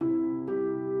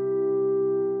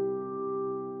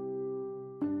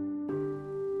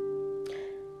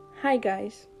Hi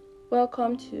guys,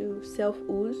 welcome to Self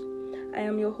Ooze. I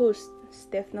am your host,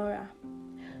 Steph Nora.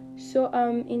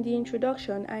 In the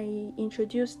introduction, I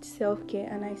introduced self-care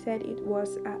and I said it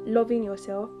was loving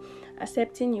yourself,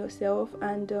 accepting yourself,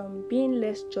 and being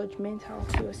less judgmental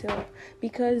to yourself.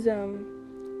 Because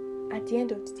at the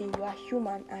end of the day, you are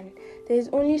human and there's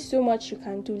only so much you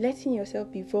can do. Letting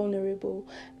yourself be vulnerable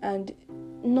and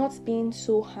not being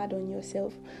so hard on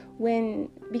yourself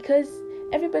because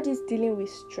everybody's dealing with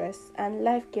stress and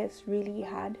life gets really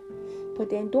hard. But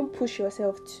then don't push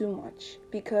yourself too much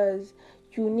because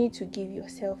you need to give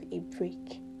yourself a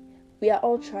break. We are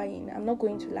all trying. I'm not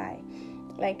going to lie.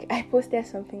 Like, I posted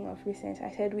something of recent.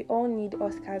 I said we all need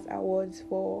Oscars awards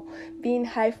for being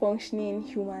high-functioning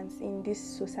humans in this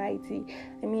society.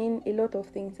 I mean, a lot of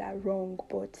things are wrong,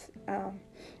 but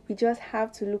we just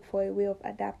have to look for a way of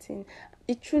adapting.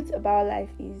 The truth about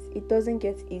life is it doesn't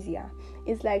get easier.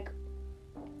 It's like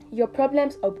your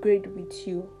problems upgrade with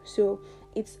you. So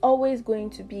it's always going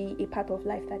to be a part of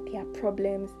life that there are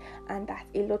problems and that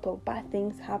a lot of bad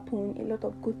things happen, a lot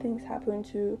of good things happen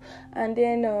too. And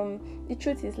then the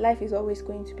truth is life is always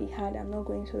going to be hard. I'm not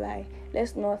going to lie.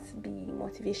 Let's not be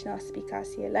motivational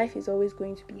speakers here. Life is always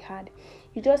going to be hard.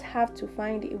 You just have to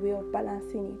find a way of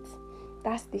balancing it.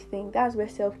 That's the thing. That's where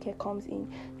self-care comes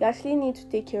in. You actually need to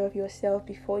take care of yourself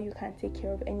before you can take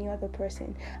care of any other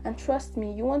person. And trust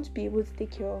me, you want to be able to take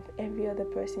care of every other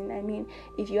person. I mean,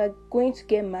 if you are going to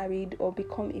get married or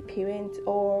become a parent,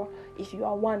 or if you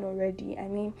are one already, I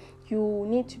mean, you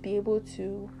need to be able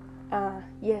to,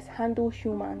 handle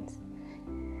humans.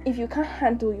 If you can't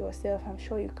handle yourself, I'm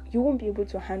sure you won't be able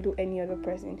to handle any other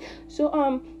person.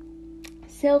 So,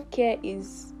 self-care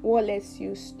is what lets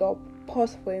you stop,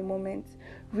 pause for a moment,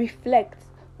 reflect.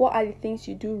 What are the things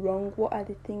you do wrong? What are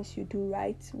the things you do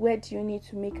right? Where do you need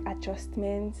to make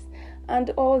adjustments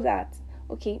and all that?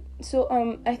 Okay, so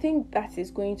I think that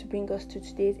is going to bring us to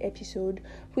today's episode,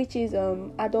 which is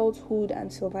adulthood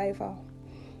and survival.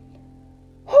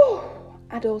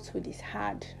 Adulthood is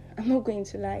hard. I'm not going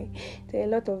to lie. There are a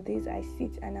lot of days I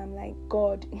sit and I'm like,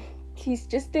 God, please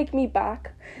just take me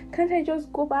back. Can't I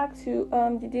just go back to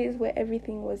the days where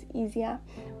everything was easier,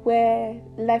 where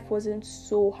life wasn't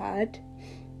so hard?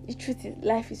 The truth is,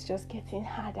 life is just getting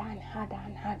harder and harder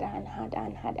and harder and harder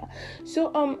and harder.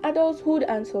 So adulthood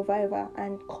and survival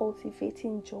and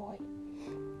cultivating joy.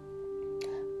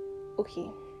 Okay,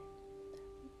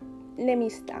 let me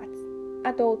start.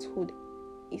 Adulthood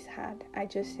is hard. I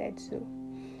just said so.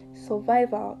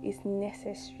 Survival is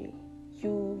necessary.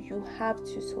 You have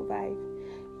to survive.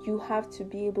 You have to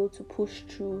be able to push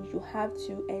through. You have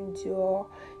to endure.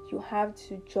 You have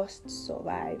to just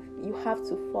survive. You have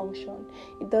to function.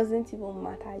 It doesn't even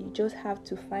matter. You just have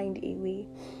to find a way.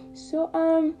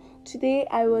 So today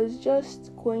I was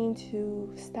just going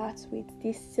to start with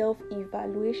this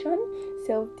self-evaluation,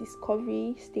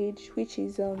 self-discovery stage, which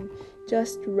is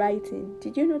just writing.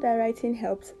 Did you know that writing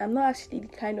helps? I'm not actually the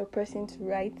kind of person to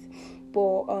write,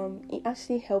 but it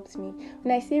actually helps me.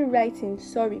 When I say writing,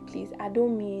 sorry please, I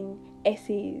don't mean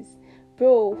essays.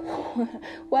 Bro,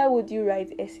 why would you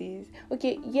write essays?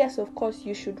 Okay, yes, of course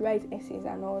you should write essays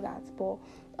and all that, but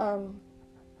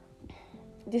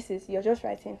you're just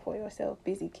writing for yourself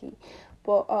basically.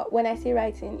 But when I say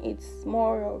writing, it's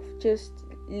more of just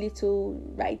little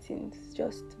writings,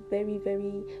 just very,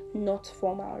 very not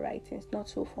formal writings, not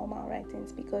so formal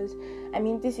writings, because I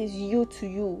mean, this is you to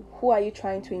you. Who are you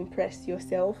trying to impress?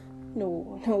 Yourself?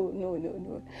 No,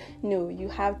 you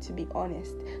have to be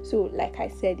honest. So like I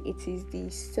said, it is the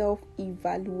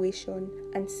self-evaluation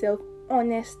and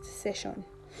self-honest session.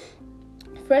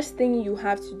 First thing you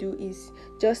have to do is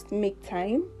just make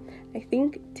time. I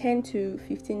think 10 to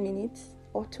 15 minutes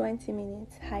or 20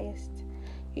 minutes highest.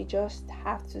 You just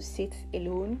have to sit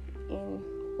alone in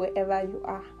wherever you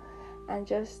are and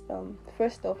just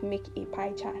first off make a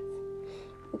pie chart.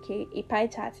 Okay, a pie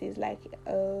chart is like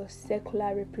a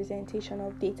circular representation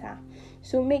of data.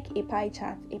 So make a pie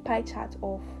chart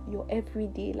of your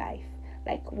everyday life,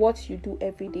 like what you do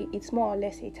every day. It's more or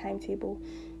less a timetable.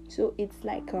 So it's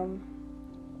like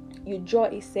you draw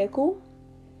a circle,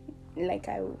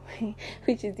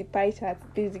 which is the pie chart.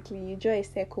 Basically, you draw a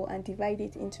circle and divide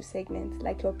it into segments,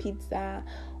 like your pizza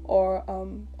or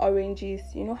oranges.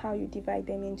 You know how you divide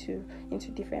them into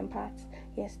different parts.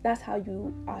 Yes, that's how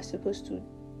you are supposed to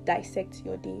dissect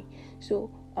your day. So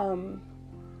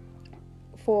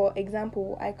for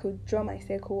example, I could draw my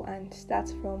circle and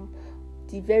start from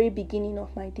the very beginning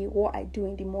of my day, what I do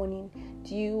in the morning.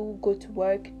 Do you go to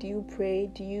work? Do you pray?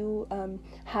 Do you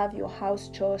have your house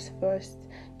chores first?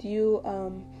 Do you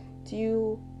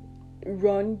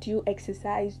run? Do you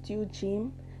exercise? Do you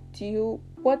gym?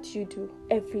 what do you do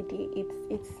every day?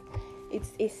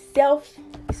 It's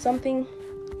something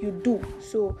you do.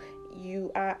 So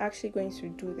you are actually going to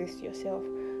do this yourself.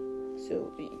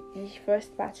 So the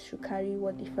first part should carry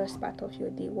the first part of your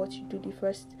day, what you do the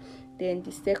first, then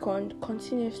the second,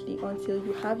 continuously until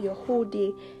you have your whole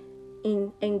day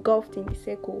engulfed in the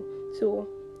circle. So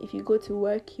if you go to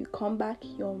work, you come back,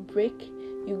 you're on break,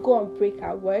 you go on break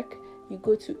at work, you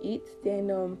go to eat, then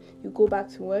you go back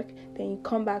to work, then you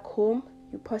come back home,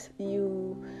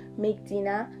 you make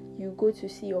dinner, you go to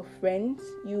see your friends,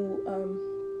 you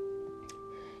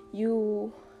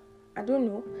I don't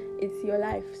know, it's your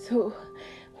life. So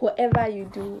whatever you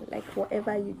do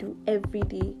every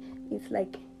day, it's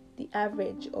like the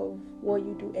average of what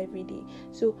you do every day.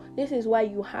 So this is why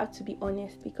you have to be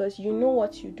honest, because you know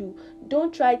what you do.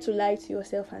 Don't try to lie to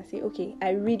yourself and say, okay,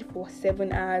 I read for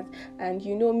 7 hours, and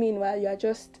meanwhile you are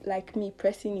just like me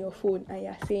pressing your phone and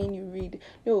you're saying you read.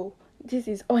 No, this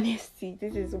is honesty.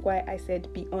 This is why I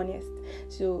said be honest.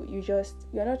 So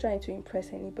you're not trying to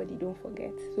impress anybody, don't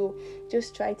forget. So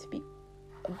just try to be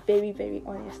very, very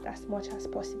honest as much as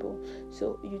possible.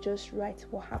 So you just write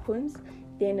what happens,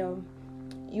 then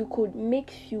you could make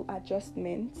few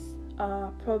adjustments.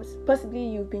 Possibly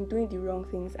you've been doing the wrong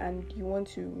things and you want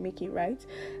to make it right.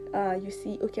 You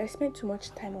see, okay, I spent too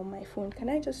much time on my phone. Can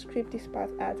I just scrape this part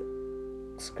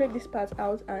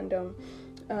out and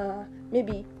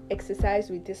maybe exercise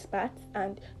with this part,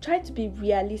 and try to be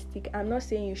realistic. I'm not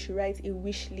saying you should write a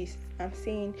wish list. I'm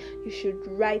saying you should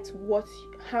write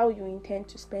how you intend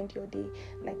to spend your day.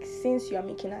 Like, since you are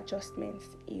making adjustments,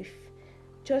 if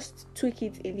just tweak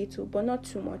it a little, but not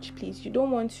too much, please. You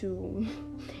don't want to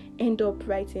end up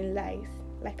writing lies.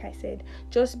 Like I said,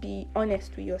 just be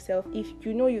honest with yourself. If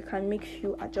you know you can make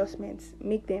few adjustments,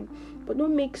 make them, but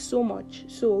don't make so much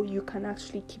so you can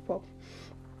actually keep up.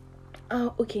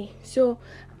 Okay, so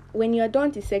when you are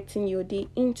done dissecting your day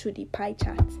into the pie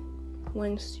chart,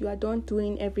 once you are done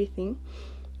doing everything,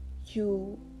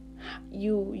 you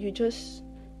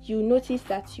notice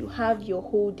that you have your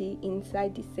whole day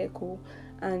inside the circle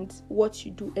and what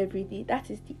you do every day. That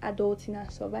is the adulting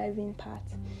and surviving part.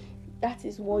 That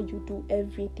is what you do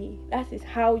every day. That is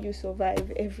how you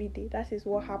survive every day. That is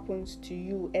what happens to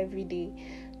you every day.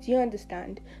 Do you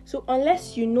understand? So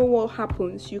unless you know what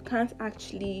happens, you can't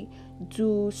actually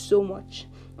do so much.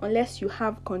 Unless you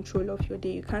have control of your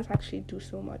day, you can't actually do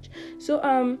so much. So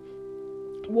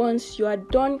once you are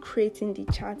done creating the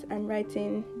chart and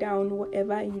writing down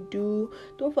whatever you do,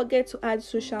 don't forget to add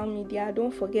social media.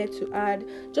 Don't forget to add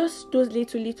just those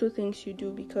little things you do,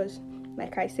 because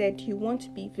like I said, you want to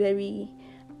be very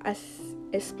as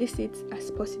explicit as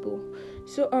possible.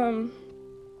 So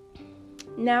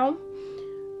now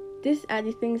these are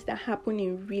the things that happen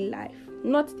in real life,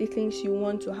 not the things you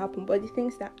want to happen, but the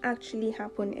things that actually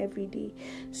happen every day.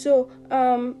 So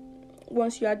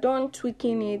once you are done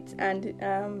tweaking it and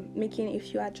making a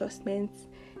few adjustments,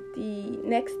 the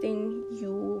next thing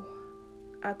you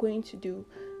are going to do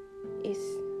is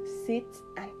sit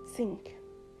and think.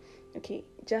 Okay,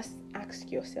 just ask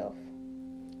yourself,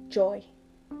 joy.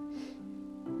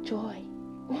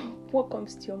 What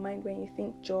comes to your mind when you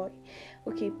think joy?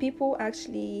 Okay, people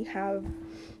actually have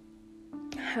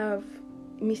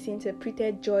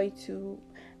misinterpreted joy to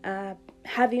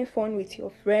having fun with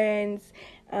your friends,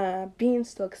 being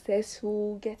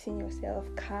successful, getting yourself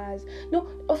cars. No,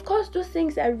 of course those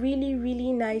things are really,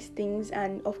 really nice things,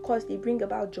 and of course they bring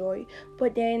about joy.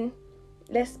 But then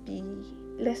let's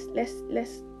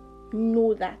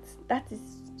know that is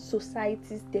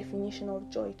society's definition of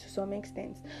joy to some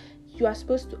extent. You are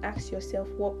supposed to ask yourself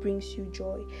what brings you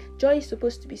joy. Joy is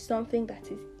supposed to be something that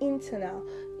is internal.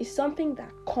 It's something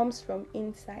that comes from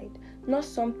inside, not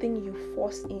something you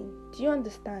force in. Do you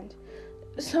understand?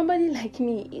 Somebody like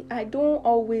me, I don't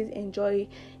always enjoy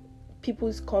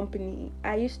people's company.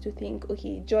 I used to think,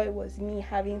 okay, joy was me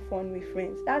having fun with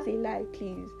friends. That's a lie,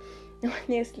 please.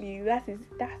 Honestly,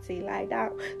 that's a lie.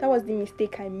 That was the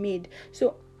mistake I made.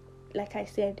 So, like I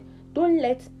said, don't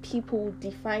let people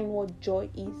define what joy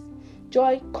is.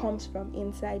 Joy comes from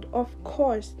inside. Of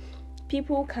course,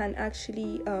 people can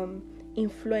actually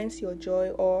influence your joy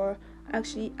or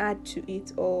actually add to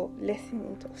it or lessen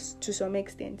it to some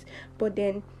extent. But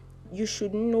then you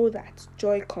should know that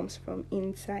joy comes from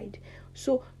inside.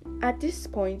 So at this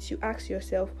point, you ask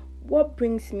yourself, what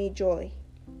brings me joy?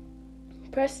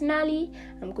 Personally,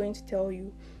 I'm going to tell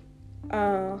you,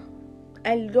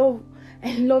 I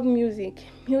love music.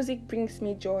 Music brings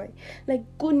me joy. Like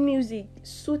good music,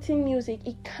 soothing music,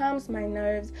 it calms my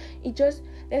nerves.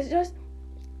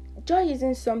 Joy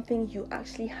isn't something you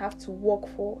actually have to work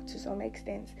for to some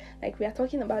extent. Like we are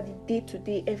talking about the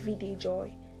day-to-day, everyday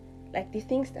joy. like the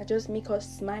things that just make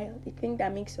us smile, the things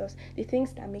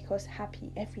that make us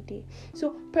happy every day.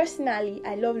 So personally,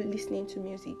 I love listening to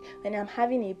music. When I'm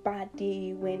having a bad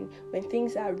day, when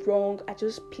things are wrong, I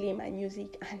just play my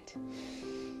music and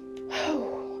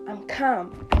I'm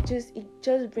calm. It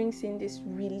just brings in this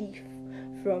relief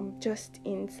from just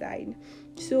inside.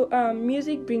 So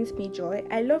music brings me joy.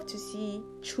 I love to see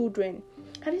children.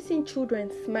 Have you seen children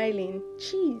smiling?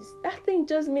 Jeez, that thing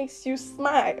just makes you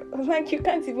smile. Like, you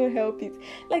can't even help it.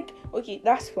 Like, okay,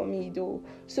 that's for me though.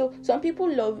 So some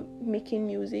people love making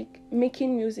music.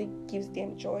 Making music gives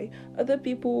them joy. Other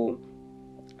people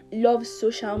love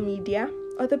social media.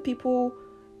 Other people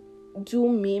do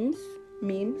memes,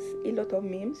 a lot of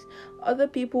memes. Other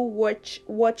people watch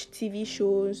TV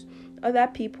shows. Other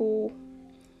people,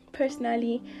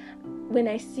 personally, when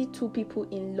I see two people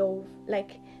in love,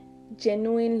 like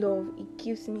genuine love, it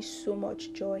gives me so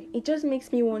much joy. It just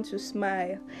makes me want to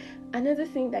smile. Another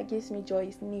thing that gives me joy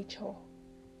is nature.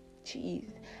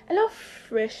 Jeez, I love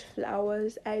fresh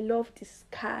flowers. I love the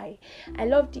sky. I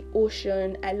love the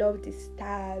ocean. I love the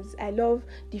stars. I love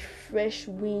the fresh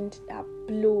wind that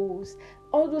blows.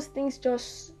 All those things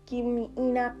just give me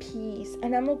inner peace.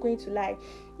 And I'm not going to lie,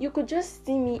 you could just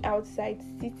see me outside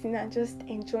sitting and just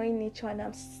enjoying nature, and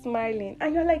I'm smiling,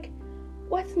 and you're like,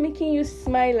 what's making you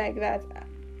smile like that?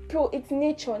 Bro, it's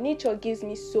nature. Nature gives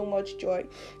me so much joy.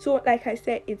 So like I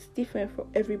said, it's different for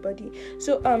everybody.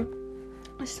 So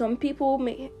some people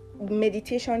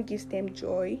meditation gives them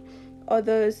joy.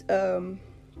 Others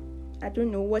I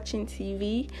don't know, watching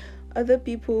TV. Other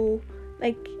people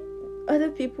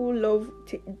love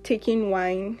taking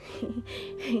wine.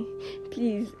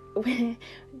 Please,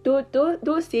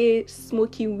 don't say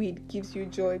smoking weed gives you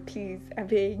joy, please. I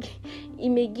beg. It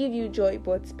may give you joy,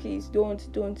 but please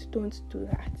don't do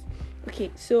that.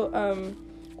 Okay, so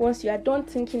once you are done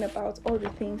thinking about all the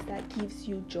things that gives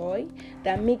you joy,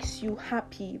 that makes you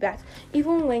happy, that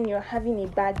even when you're having a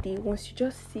bad day, once you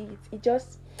just see it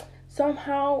just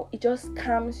somehow it just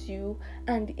calms you,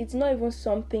 and it's not even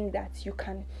something that you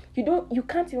can't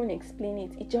even explain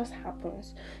it. It just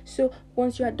happens. So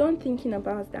once you are done thinking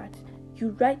about that, you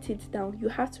write it down. You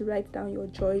have to write down your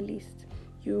joy list.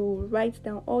 You write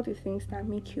down all the things that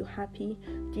make you happy,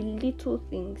 the little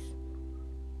things.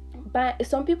 But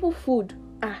some people, food.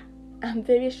 I'm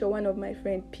very sure one of my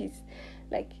friend, Peace,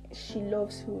 like, she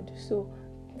loves food. So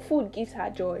food gives her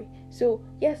joy. So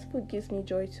yes, food gives me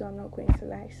joy too. I'm not going to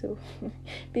lie. So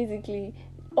basically,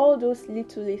 all those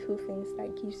little things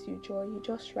that gives you joy, you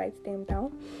just write them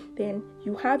down. Then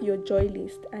you have your joy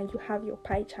list and you have your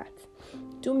pie chart.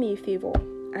 Do me a favor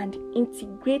and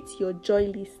integrate your joy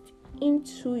list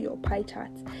into your pie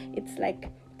chart. It's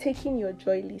like taking your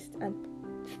joy list and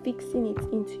fixing it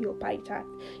into your pie chart.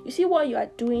 You see, what you are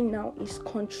doing now is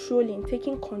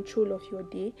taking control of your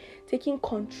day, taking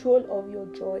control of your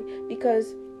joy,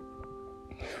 because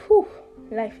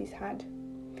life is hard.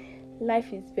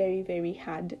 Life is very, very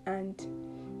hard, and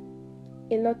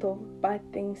a lot of bad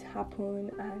things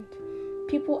happen, and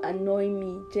people annoy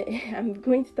me. I'm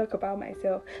going to talk about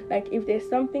myself. Like, if there's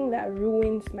something that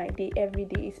ruins my day every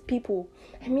day, it's people.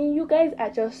 I mean, you guys are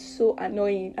just so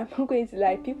annoying. I'm not going to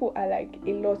lie. People are like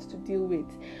a lot to deal with.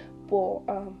 But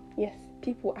yes,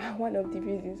 people are one of the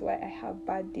reasons why I have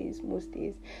bad days most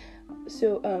days.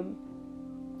 So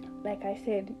like I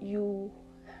said,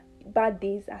 bad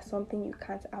days are something you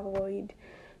can't avoid.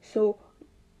 So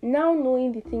now,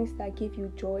 knowing the things that give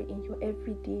you joy in your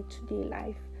everyday today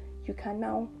life, you can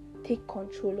now take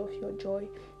control of your joy.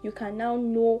 You can now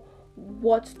know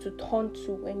what to turn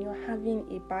to when you're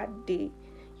having a bad day.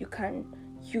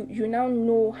 You now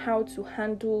know how to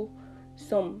handle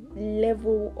some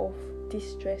level of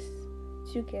distress.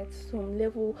 You get some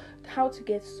level, how to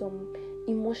get some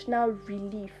emotional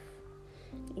relief.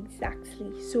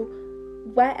 Exactly. So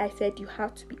why I said you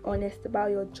have to be honest about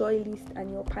your joy list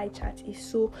and your pie chart is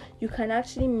so you can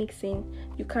actually mix in,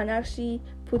 you can actually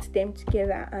put them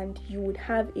together, and you would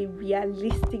have a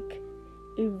realistic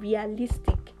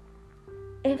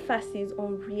emphasis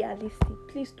on realistic.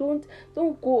 Please don't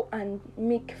go and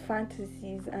make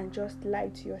fantasies and just lie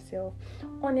to yourself.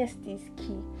 Honesty is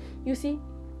key. You see,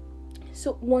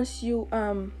 so once you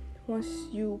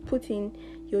put in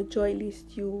your joy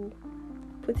list, you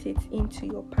put it into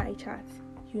your pie chart,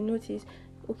 you notice,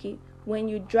 okay, when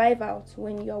you drive out,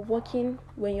 when you're walking,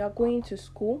 when you're going to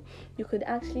school, you could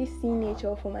actually see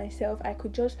nature. For myself, I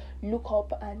could just look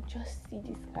up and just see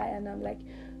the sky, and I'm like,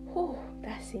 oh,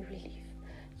 that's a relief.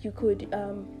 You could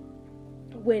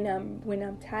when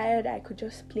I'm tired, I could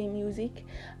just play music.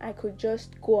 I could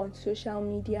just go on social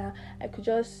media. I could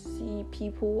just see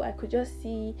people. I could just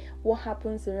see what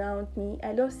happens around me.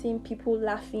 I love seeing people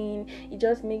laughing. It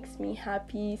just makes me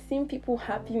happy. Seeing people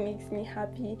happy makes me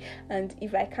happy. And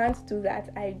if I can't do that,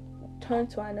 I turn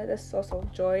to another source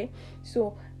of joy.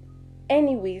 So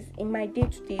anyways, in my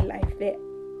day-to-day life,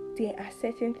 there are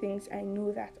certain things I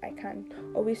know that I can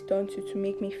always turn to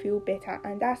make me feel better,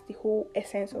 and that's the whole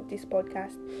essence of this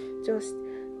podcast. Just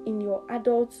in your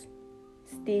adult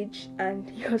stage and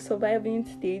your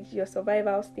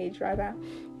survival stage rather,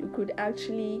 you could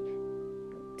actually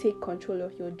take control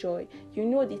of your joy. You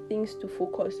know the things to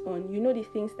focus on. You know the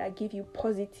things that give you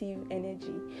positive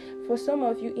energy. For some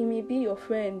of you, it may be your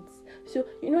friends. So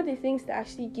you know the things that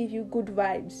actually give you good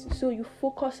vibes. So you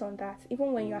focus on that.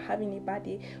 Even when you're having a bad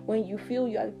day, when you feel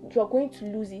you're going to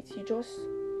lose it, you just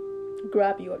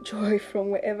grab your joy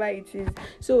from wherever it is.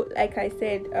 So like I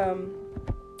said,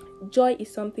 joy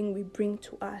is something we bring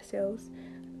to ourselves.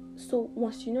 So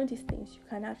once you know these things, you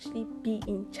can actually be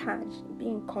in charge, be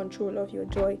in control of your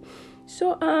joy.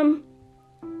 So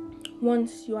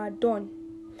once you are done,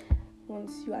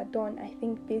 I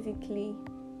think basically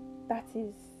that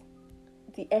is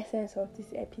the essence of this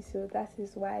episode. That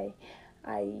is why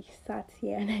I sat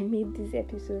here and I made this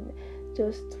episode,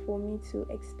 just for me to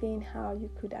explain how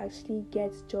you could actually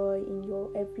get joy in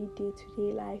your everyday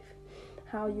to-day life,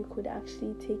 how you could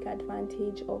actually take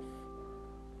advantage of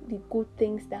the good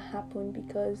things that happen,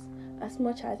 because as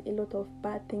much as a lot of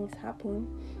bad things happen,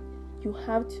 you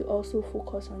have to also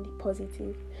focus on the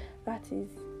positive. That is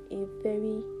a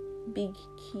very big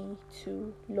key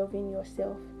to loving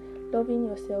yourself.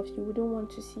 You wouldn't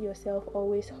want to see yourself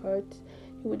always hurt.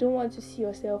 You wouldn't want to see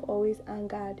yourself always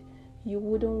angered. You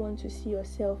wouldn't want to see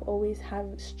yourself always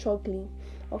struggling.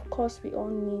 Of course, we all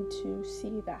need to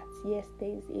see that, yes, there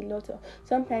is a lot of,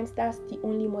 sometimes that's the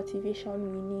only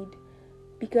motivation we need.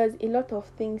 Because a lot of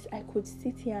things, I could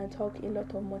sit here and talk a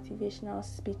lot of motivational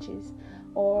speeches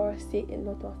or say a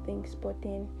lot of things, but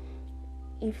then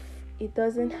if it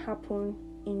doesn't happen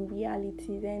in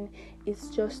reality, then it's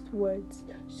just words.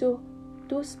 So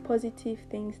those positive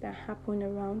things that happen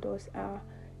around us are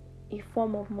a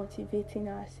form of motivating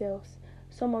ourselves.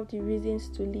 Some of the reasons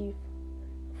to live,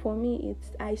 for me,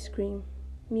 it's ice cream,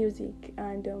 music,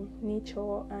 and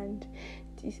nature, and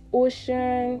this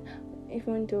ocean.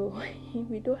 Even though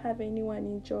we don't have anyone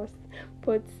in Jos,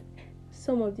 but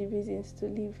some of the reasons to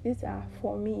live, these are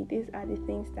the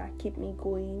things that keep me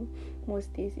going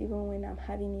most days, even when I'm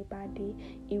having a bad day.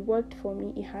 It worked for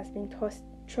me. It has been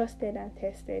tested and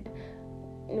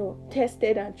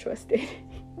trusted.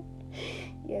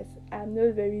 Yes, I'm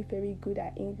not very, very good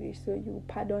at English, so you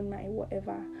pardon my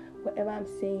whatever I'm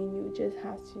saying. You just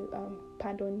have to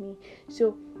pardon me.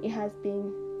 So it has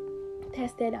been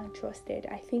tested and trusted.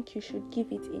 I think you should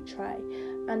give it a try.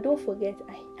 And don't forget,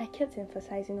 I kept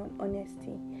emphasizing on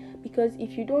honesty, because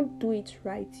if you don't do it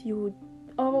right, you would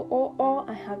all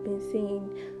I have been saying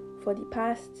for the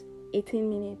past 18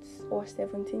 minutes or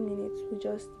 17 minutes will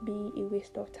just be a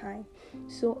waste of time.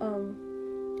 So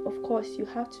of course you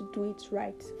have to do it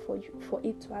right for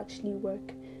it to actually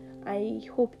work. I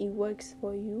hope it works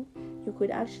for you. You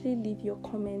could actually leave your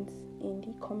comments in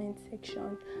the comment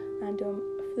section, and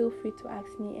feel free to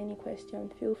ask me any question.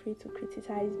 Feel free to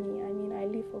criticize me. I mean, I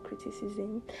live for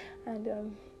criticism.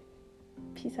 And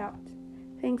peace out.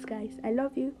 Thanks, guys. I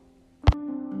love you.